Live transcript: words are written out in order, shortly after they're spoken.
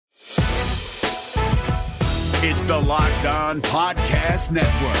It's the Locked On Podcast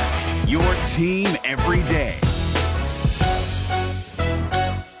Network, your team every day.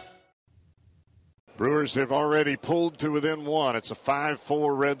 Brewers have already pulled to within one. It's a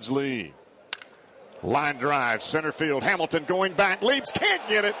 5-4 Reds lead. Line drive, center field. Hamilton going back, leaps, can't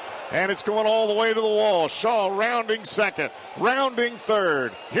get it, and it's going all the way to the wall. Shaw rounding second, rounding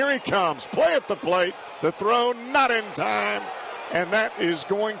third. Here he comes, play at the plate. The throw not in time, and that is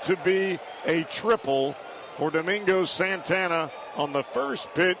going to be a triple for Domingo Santana on the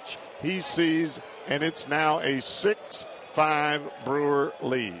first pitch he sees, and it's now a 6-5 Brewer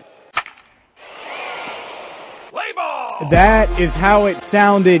lead. That is how it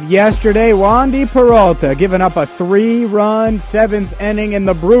sounded yesterday. Wandy Peralta giving up a 3-run seventh inning, and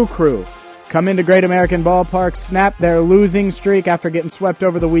the Brew Crew come into Great American Ballpark, snap their losing streak after getting swept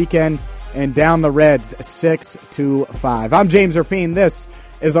over the weekend, and down the Reds 6-5. I'm James Rapine. This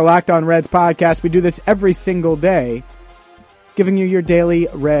is the Locked On Reds podcast. We do this every single day, giving you your daily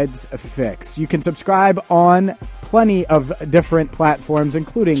Reds fix. You can subscribe on plenty of different platforms,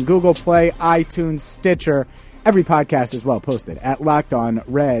 including Google Play, iTunes, Stitcher. Every podcast is well posted at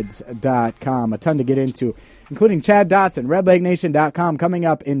LockedOnReds.com. A ton to get into, including Chad Dotson, RedLegNation.com, coming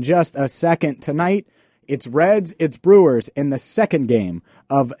up in just a second. Tonight, it's Reds, it's Brewers in the second game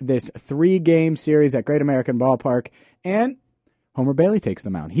of this 3-game series at Great American Ballpark, and Homer Bailey takes the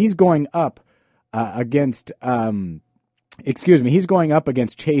mound. He's going up against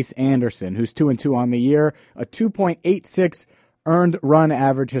Chase Anderson, who's 2-2 on the year, a 2.86 earned run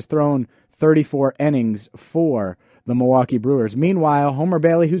average, has thrown 34 innings for the Milwaukee Brewers. Meanwhile, Homer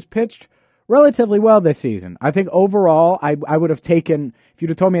Bailey, who's pitched relatively well this season. I think overall, I would have taken, if you'd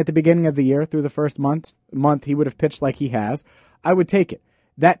have told me at the beginning of the year, through the first month he would have pitched like he has, I would take it.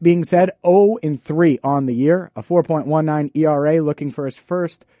 That being said, 0-3 on the year, a 4.19 ERA, looking for his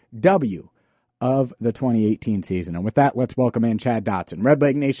first W of the 2018 season. And with that, let's welcome in Chad Dotson,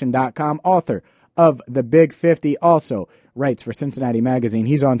 RedLegNation.com, author of The Big 50, also writes for Cincinnati Magazine.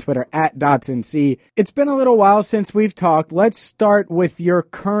 He's on Twitter at DotsonC. It's been a little while since we've talked. Let's start with your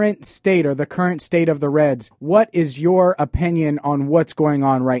current state, or the current state of the Reds. What is your opinion on what's going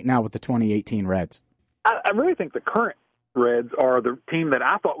on right now with the 2018 Reds? I really think the current Reds are the team that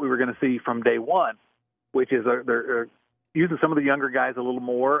I thought we were going to see from day one, which is they're using some of the younger guys a little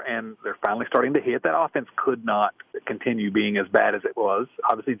more, and they're finally starting to hit. That offense could not continue being as bad as it was.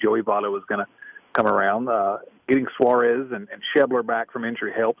 Obviously, Joey Votto was going to come around. Getting Suarez and Schebler back from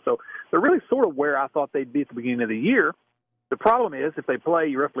injury help. So they're really sort of where I thought they'd be at the beginning of the year. The problem is if they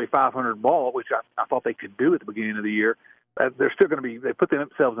play roughly 500 ball, which I thought they could do at the beginning of the year, they're still going to be, they put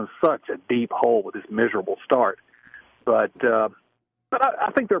themselves in such a deep hole with this miserable start. But I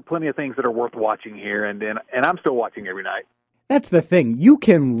think there are plenty of things that are worth watching here, and I'm still watching every night. That's the thing. You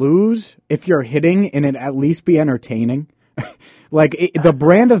can lose if you're hitting and it at least be entertaining. The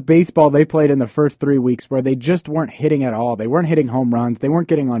brand of baseball they played in the first 3 weeks where they just weren't hitting at all. They weren't hitting home runs. They weren't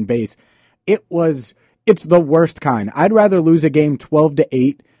getting on base. It's the worst kind. I'd rather lose a game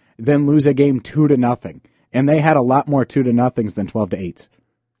 12-8 than lose a game 2-0. And they had a lot more 2-0s than 12-8s.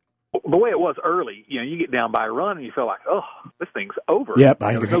 The way it was early, you get down by a run and you feel like, oh, this thing's over. Yep,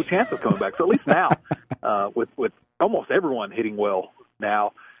 I agree. There's no chance of coming back. So at least now, with almost everyone hitting well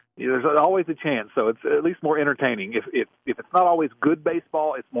now, there's always a chance, so it's at least more entertaining. If it's not always good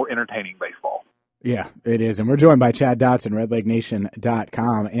baseball, it's more entertaining baseball. Yeah, it is. And we're joined by Chad Dotson,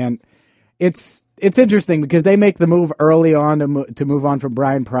 RedLegNation.com. And it's interesting because they make the move early on to move on from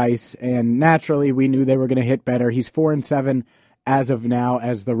Brian Price, and naturally we knew they were going to hit better. He's 4-7 as of now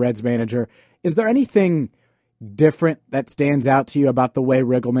as the Reds manager. Is there anything different that stands out to you about the way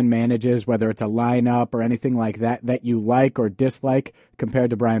Riggleman manages, whether it's a lineup or anything like that you like or dislike compared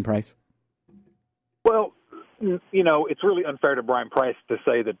to Brian Price? Well, it's really unfair to Brian Price to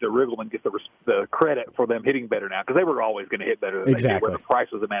say that the Riggleman gets the credit for them hitting better now, because they were always going to hit better than they did, whether Price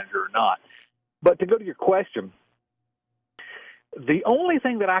was the manager or not. But to go to your question, the only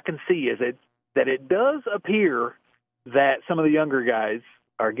thing that I can see is that it does appear that some of the younger guys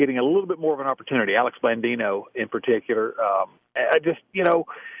are getting a little bit more of an opportunity. Alex Blandino in particular. Jose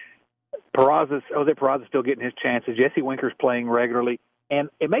Peraza's still getting his chances. Jesse Winker's playing regularly. And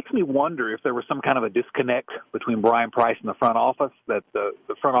it makes me wonder if there was some kind of a disconnect between Brian Price and the front office, that the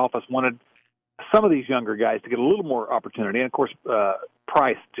front office wanted some of these younger guys to get a little more opportunity. And, of course,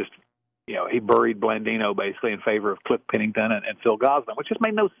 Price just, he buried Blandino basically in favor of Cliff Pennington and Phil Gosman, which just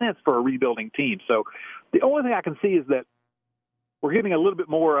made no sense for a rebuilding team. So the only thing I can see is that we're getting a little bit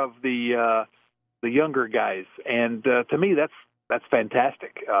more of the younger guys, and to me, that's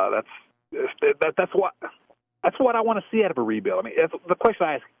fantastic. That's what That's what I want to see out of a rebuild. I mean, the question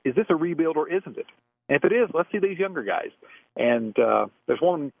I ask, is this a rebuild or isn't it? And if it is, let's see these younger guys. And there's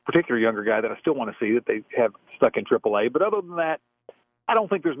one particular younger guy that I still want to see that they have stuck in AAA. But other than that, I don't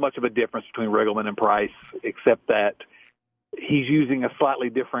think there's much of a difference between Riggleman and Price, except that he's using a slightly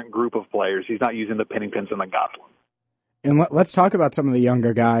different group of players. He's not using the Penningtons and the Goslin. And let's talk about some of the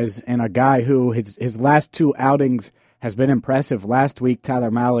younger guys, and a guy who his last two outings has been impressive. Last week, Tyler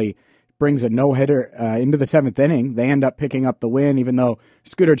Mahle brings a no-hitter into the seventh inning. They end up picking up the win, even though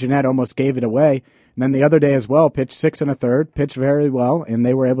Scooter Gennett almost gave it away. And then the other day as well, pitched 6 1/3, pitched very well, and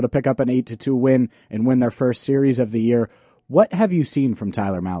they were able to pick up an 8-2 win and win their first series of the year. What have you seen from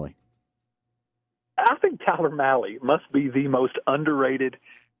Tyler Mahle? I think Tyler Mahle must be the most underrated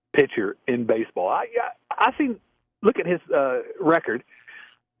pitcher in baseball. I seen. Look at his record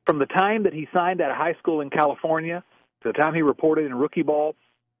from the time that he signed out of high school in California to the time he reported in rookie ball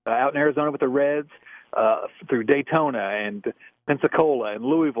out in Arizona with the Reds, through Daytona and Pensacola and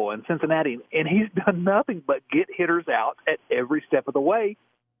Louisville and Cincinnati. And he's done nothing but get hitters out at every step of the way.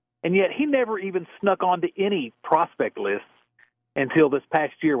 And yet he never even snuck onto any prospect list until this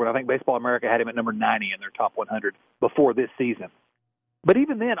past year when I think Baseball America had him at number 90 in their top 100 before this season. But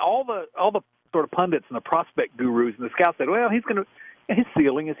even then, all the sort of pundits and the prospect gurus and the scouts said, well, his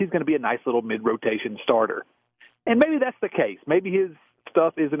ceiling is he's going to be a nice little mid-rotation starter. And maybe that's the case. Maybe his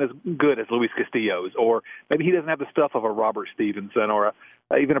stuff isn't as good as Luis Castillo's, or maybe he doesn't have the stuff of a Robert Stevenson or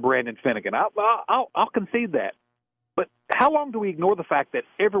even a Brandon Finnegan. I'll concede that. But how long do we ignore the fact that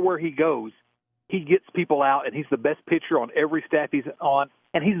everywhere he goes, he gets people out, and he's the best pitcher on every staff he's on,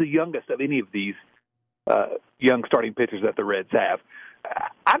 and he's the youngest of any of these young starting pitchers that the Reds have.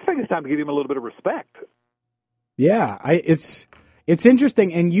 I think it's time to give him a little bit of respect. Yeah, it's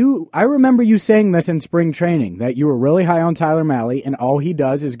interesting. And I remember you saying this in spring training, that you were really high on Tyler Mahle, and all he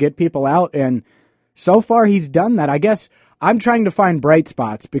does is get people out. And so far he's done that. I guess I'm trying to find bright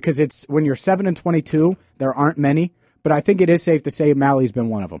spots because it's when you're 7-22, there aren't many. But I think it is safe to say Mahle's been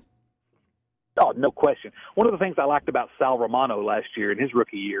one of them. Oh, no question. One of the things I liked about Sal Romano last year in his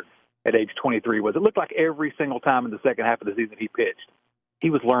rookie year at age 23 was it looked like every single time in the second half of the season he pitched, he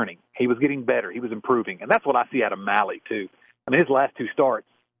was learning. He was getting better. He was improving. And that's what I see out of Mahle, too. I mean, his last two starts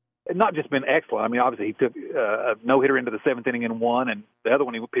have not just been excellent. I mean, obviously he took a no-hitter into the seventh inning and won, and the other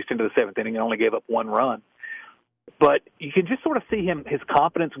one he pitched into the seventh inning and only gave up one run. But you can just sort of see his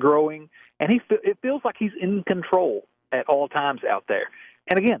confidence growing, and it feels like he's in control at all times out there.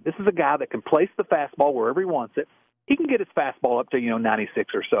 And again, this is a guy that can place the fastball wherever he wants it. He can get his fastball up to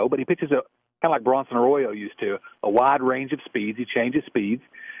 96 or so, but he pitches kind of like Bronson Arroyo used to, a wide range of speeds. He changes speeds.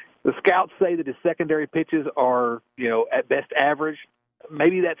 The scouts say that his secondary pitches are, at best average.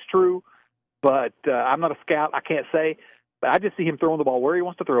 Maybe that's true, but I'm not a scout. I can't say. But I just see him throwing the ball where he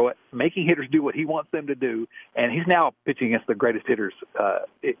wants to throw it, making hitters do what he wants them to do, and he's now pitching against the greatest hitters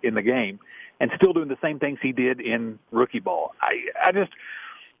in the game and still doing the same things he did in rookie ball. I just,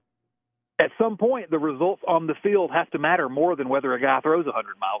 at some point, the results on the field have to matter more than whether a guy throws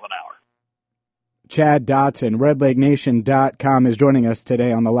 100 miles an hour. Chad Dotson, RedLakeNation.com, is joining us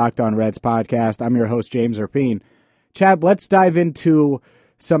today on the Locked On Reds podcast. I'm your host, James Erpine. Chad, let's dive into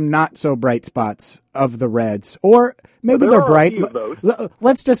some not-so-bright spots of the Reds. Or maybe they're bright.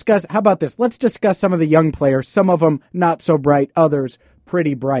 Let's discuss, how about this? Let's discuss some of the young players, some of them not so bright, others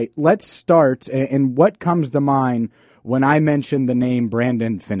pretty bright. Let's start, and what comes to mind when I mention the name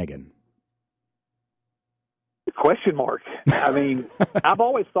Brandon Finnegan? Question mark. I mean, I've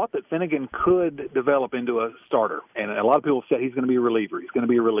always thought that Finnegan could develop into a starter, and a lot of people said he's going to be a reliever. He's going to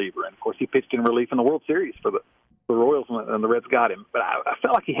be a reliever, and of course, he pitched in relief in the World Series for the Royals, and the Reds got him. But I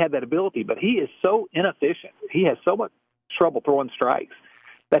felt like he had that ability, but he is so inefficient. He has so much trouble throwing strikes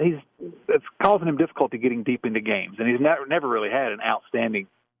that it's causing him difficulty getting deep into games, and he's never really had an outstanding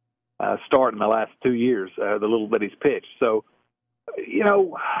start in the last 2 years, the little bit he's pitched. So,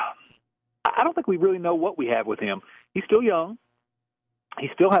 I don't think we really know what we have with him. He's still young. He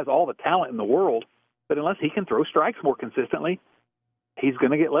still has all the talent in the world, but unless he can throw strikes more consistently, he's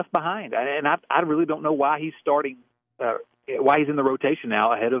going to get left behind. And I really don't know why he's starting, why he's in the rotation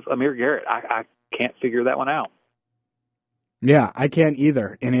now ahead of Amir Garrett. I can't figure that one out. Yeah, I can't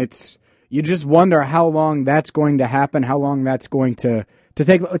either. And you just wonder how long that's going to happen, how long that's going to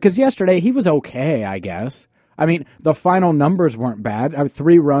take. Because yesterday he was okay, I guess. I mean, the final numbers weren't bad.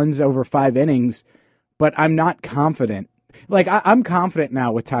 3 runs over 5 innings, but I'm not confident. Like, I'm confident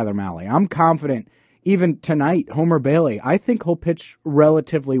now with Tyler Mahle. I'm confident even tonight, Homer Bailey. I think he'll pitch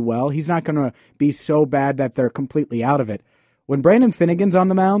relatively well. He's not going to be so bad that they're completely out of it. When Brandon Finnegan's on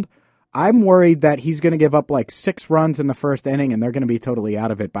the mound, I'm worried that he's going to give up like 6 runs in the first inning, and they're going to be totally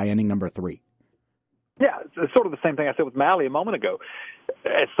out of it by inning number 3. Yeah, it's sort of the same thing I said with Mahle a moment ago.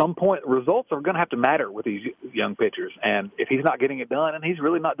 At some point, results are going to have to matter with these young pitchers. And if he's not getting it done, and he's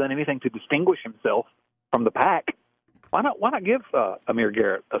really not done anything to distinguish himself from the pack, why not give Amir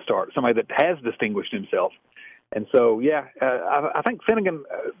Garrett a start, somebody that has distinguished himself? And so, I think Finnegan,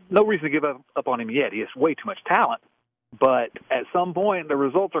 no reason to give up on him yet. He has way too much talent. But at some point, the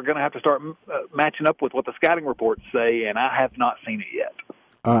results are going to have to start matching up with what the scouting reports say, and I have not seen it yet.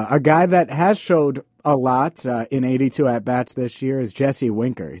 A guy that has showed a lot in 82 at-bats this year is Jesse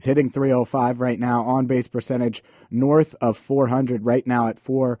Winker. He's hitting .305 right now, on-base percentage north of 400 right now at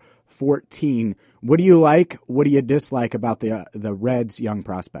 .414. What do you like? What do you dislike about the Reds' young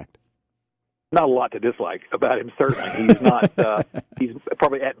prospect? Not a lot to dislike about him, certainly. He's not. He's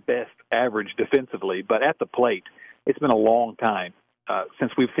probably at best average defensively, but at the plate, it's been a long time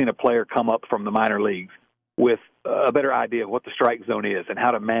since we've seen a player come up from the minor leagues with a better idea of what the strike zone is and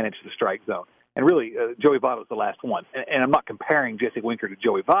how to manage the strike zone. And really, Joey Votto's the last one. And I'm not comparing Jesse Winker to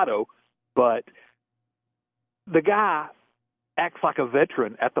Joey Votto, but the guy acts like a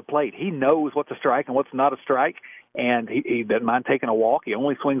veteran at the plate. He knows what's a strike and what's not a strike, and he doesn't mind taking a walk. He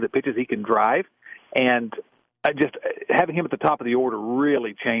only swings at pitches he can drive. And just having him at the top of the order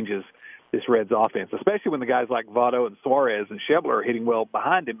really changes this Reds offense, especially when the guys like Votto and Suarez and Schebler are hitting well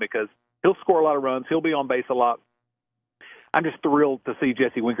behind him, because he'll score a lot of runs. He'll be on base a lot. I'm just thrilled to see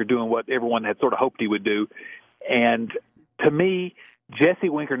Jesse Winker doing what everyone had sort of hoped he would do. And to me, Jesse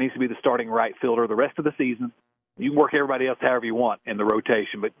Winker needs to be the starting right fielder the rest of the season. You can work everybody else however you want in the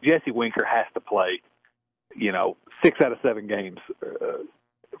rotation, but Jesse Winker has to play, 6 out of 7 games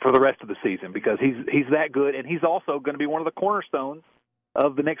for the rest of the season, because he's that good, and he's also going to be one of the cornerstones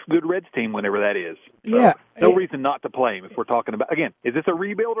of the next good Reds team, whenever that is. So Yeah. no reason not to play him if we're talking about, again, is this a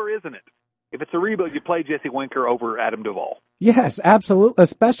rebuild or isn't it? If it's a rebuild, you play Jesse Winker over Adam Duvall. Yes, absolutely,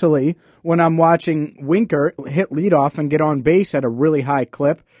 especially when I'm watching Winker hit leadoff and get on base at a really high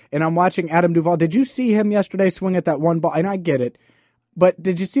clip, and I'm watching Adam Duvall. Did you see him yesterday swing at that one ball? And I get it, but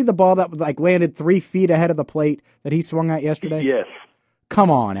did you see the ball that landed 3 feet ahead of the plate that he swung at yesterday? Yes.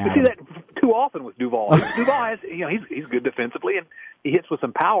 Come on, Adam. You see that too often with Duvall. Duvall has, he's good defensively and he hits with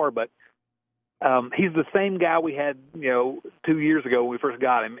some power, but he's the same guy we had, 2 years ago when we first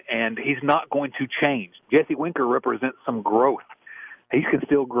got him, and he's not going to change. Jesse Winker represents some growth. He can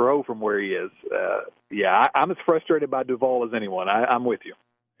still grow from where he is. I'm as frustrated by Duvall as anyone. I'm with you.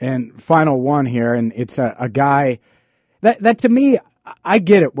 And final one here, and it's a guy that to me, I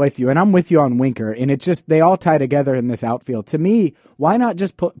get it with you, and I'm with you on Winker, and it's just they all tie together in this outfield. To me, why not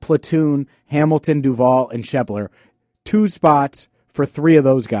just platoon Hamilton, Duvall, and Schebler, 2 spots for 3 of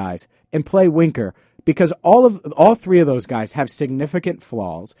those guys, and play Winker, because all 3 of those guys have significant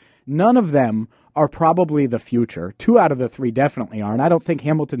flaws. None of them are probably the future. 2 out of the 3 definitely aren't. I don't think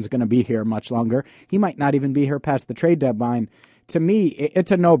Hamilton's going to be here much longer. He might not even be here past the trade deadline. To me,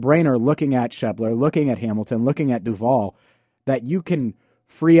 it's a no-brainer looking at Schebler, looking at Hamilton, looking at Duvall, that you can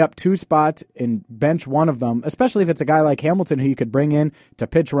free up 2 spots and bench one of them, especially if it's a guy like Hamilton who you could bring in to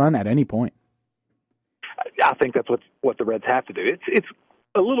pitch run at any point. I think that's what the Reds have to do. It's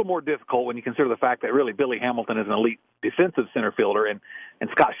a little more difficult when you consider the fact that really Billy Hamilton is an elite defensive center fielder, and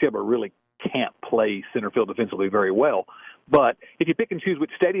Scott Schebler really can't play center field defensively very well. But if you pick and choose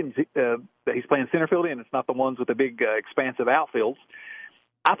which stadiums that he's playing center field in, it's not the ones with the big expansive outfields,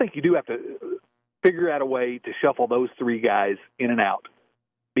 I think you do have to figure out a way to shuffle those 3 guys in and out.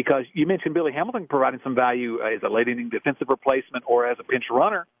 Because you mentioned Billy Hamilton providing some value as a late-inning defensive replacement or as a pinch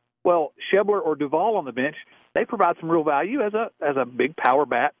runner. Well, Schebler or Duvall on the bench, they provide some real value as a big power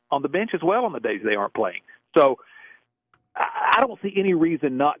bat on the bench as well on the days they aren't playing. So I don't see any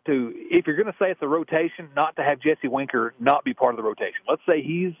reason not to, if you're going to say it's a rotation, not to have Jesse Winker not be part of the rotation. Let's say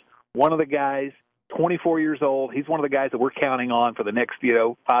he's one of the guys, 24 years old. He's one of the guys that we're counting on for the next,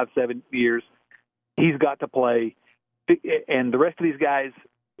 5-7 years. He's got to play. And the rest of these guys,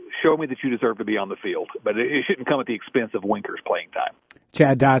 show me that you deserve to be on the field. But it shouldn't come at the expense of Winker's playing time.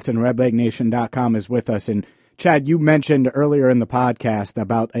 Chad Dotson, RedLegNation.com, is with us. And Chad, you mentioned earlier in the podcast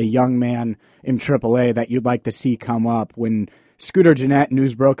about a young man in AAA that you'd like to see come up. When Scooter Gennett,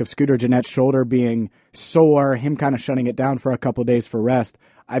 news broke of Scooter Gennett's shoulder being sore, him kind of shutting it down for a couple of days for rest,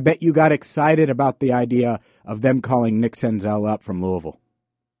 I bet you got excited about the idea of them calling Nick Senzel up from Louisville.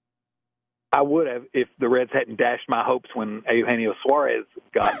 I would have if the Reds hadn't dashed my hopes when Eugenio Suarez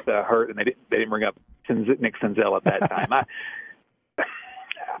got hurt, and they didn't bring up Nick Senzel at that time.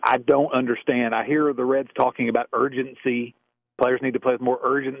 I don't understand. I hear the Reds talking about urgency. Players need to play with more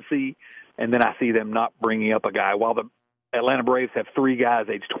urgency, and then I see them not bringing up a guy. While the Atlanta Braves have 3 guys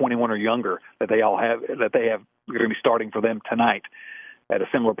aged 21 or younger that they have going to be starting for them tonight. at a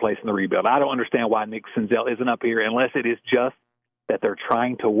similar place in the rebuild. I don't understand why Nick Senzel isn't up here unless it is just that they're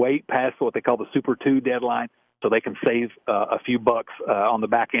trying to wait past what they call the Super 2 deadline so they can save a few bucks on the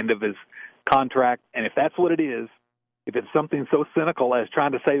back end of his contract. And if that's what it is, if it's something so cynical as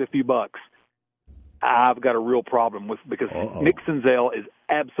trying to save a few bucks, I've got a real problem with because Nick Senzel is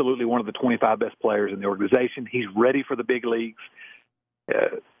absolutely one of the 25 best players in the organization. He's ready for the big leagues.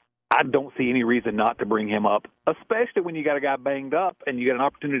 I don't see any reason not to bring him up, especially when you got a guy banged up and you got an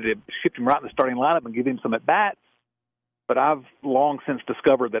opportunity to shift him right in the starting lineup and give him some at-bats. But I've long since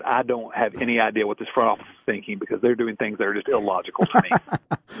discovered that I don't have any idea what this front office is thinking because they're doing things that are just illogical to me.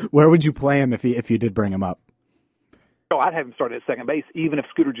 Where would you play him if you did bring him up? Oh, I'd have him start at second base, even if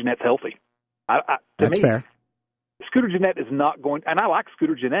Scooter Gennett's healthy. That's fair. Scooter Gennett is not going, and I like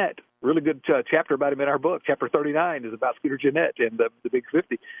Scooter Gennett. Really good chapter about him in our book. Chapter 39 is about Scooter Gennett and the Big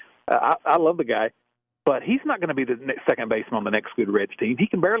 50. I love the guy, but he's not going to be the second baseman on the next Scooter Reds team. He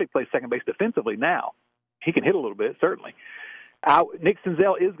can barely play second base defensively now. He can hit a little bit, certainly. Nick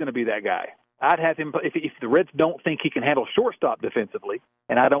Senzel is going to be that guy. I'd have him, if the Reds don't think he can handle shortstop defensively,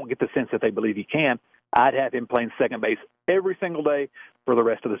 and I don't get the sense that they believe he can, I'd have him playing second base every single day for the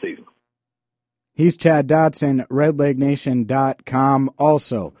rest of the season. He's Chad Dotson, RedLegNation.com,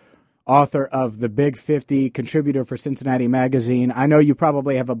 also author of The Big 50, contributor for Cincinnati Magazine. I know you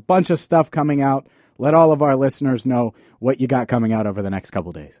probably have a bunch of stuff coming out. Let all of our listeners know what you got coming out over the next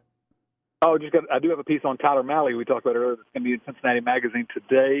couple days. Oh, I do have a piece on Tyler Mahle we talked about earlier. It's going to be in Cincinnati Magazine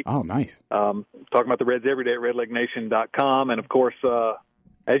today. Oh, nice. Talking about the Reds every day at RedLegNation.com. And, of course,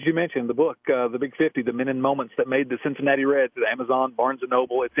 as you mentioned, the book, The Big 50, The Men and Moments That Made the Cincinnati Reds, at Amazon, Barnes &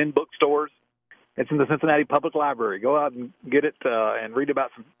 Noble. It's in bookstores. It's in the Cincinnati Public Library. Go out and get it and read about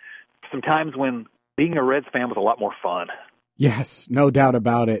some times when being a Reds fan was a lot more fun. Yes, no doubt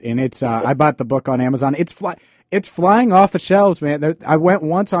about it. And it's I bought the book on Amazon. It's flying off the shelves, man. I went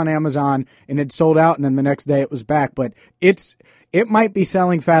once on Amazon and it sold out, and then the next day it was back. But it might be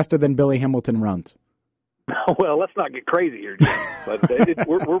selling faster than Billy Hamilton runs. Well, let's not get crazy here, Jim. But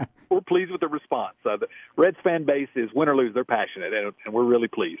we're pleased with the response. The Reds fan base is win or lose, they're passionate, and we're really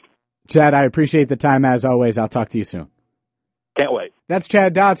pleased. Chad, I appreciate the time as always. I'll talk to you soon. Can't wait. That's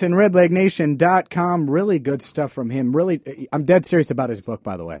Chad Dotson, RedLegNation.com. Really good stuff from him. Really, I'm dead serious about his book,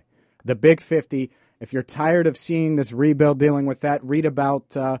 by the way. The Big 50. If you're tired of seeing this rebuild, dealing with that, read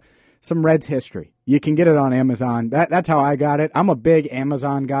about some Reds history. You can get it on Amazon. That's how I got it. I'm a big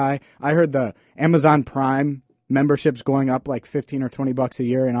Amazon guy. I heard the Amazon Prime membership's going up like $15 or $20 a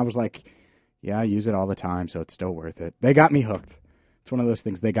year, and I was like, yeah, I use it all the time, so it's still worth it. They got me hooked. It's one of those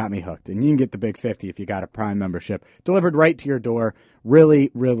things. They got me hooked. And you can get the Big 50 if you got a Prime membership delivered right to your door.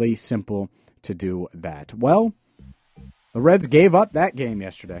 Really, really simple to do that. Well, the Reds gave up that game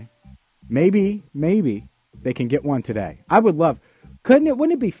yesterday. Maybe they can get one today. I would love.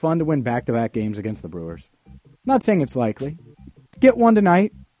 Wouldn't it be fun to win back-to-back games against the Brewers? Not saying it's likely. Get one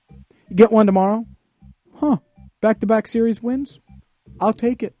tonight. You get one tomorrow. Back-to-back series wins? I'll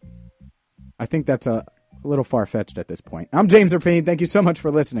take it. I think that's a little far-fetched at this point. I'm James Rapine. Thank you so much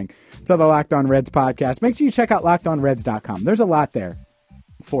for listening to the Locked On Reds podcast. Make sure you check out LockedOnReds.com. There's a lot there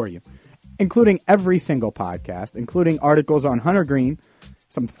for you, including every single podcast, including articles on Hunter Green,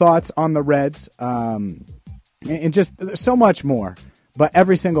 some thoughts on the Reds, and just so much more. But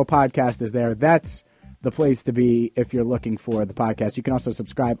every single podcast is there. That's the place to be if you're looking for the podcast. You can also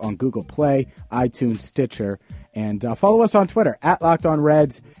subscribe on Google Play, iTunes, Stitcher, and follow us on Twitter at Locked On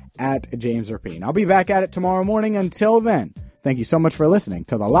Reds, at James Rapine. I'll be back at it tomorrow morning. Until then, thank you so much for listening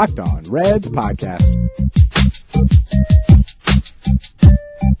to the Locked On Reds podcast.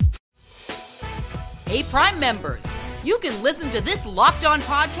 Hey, Prime members, you can listen to this Locked On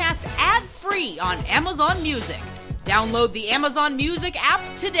podcast ad-free on Amazon Music. Download the Amazon Music app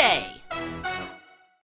today.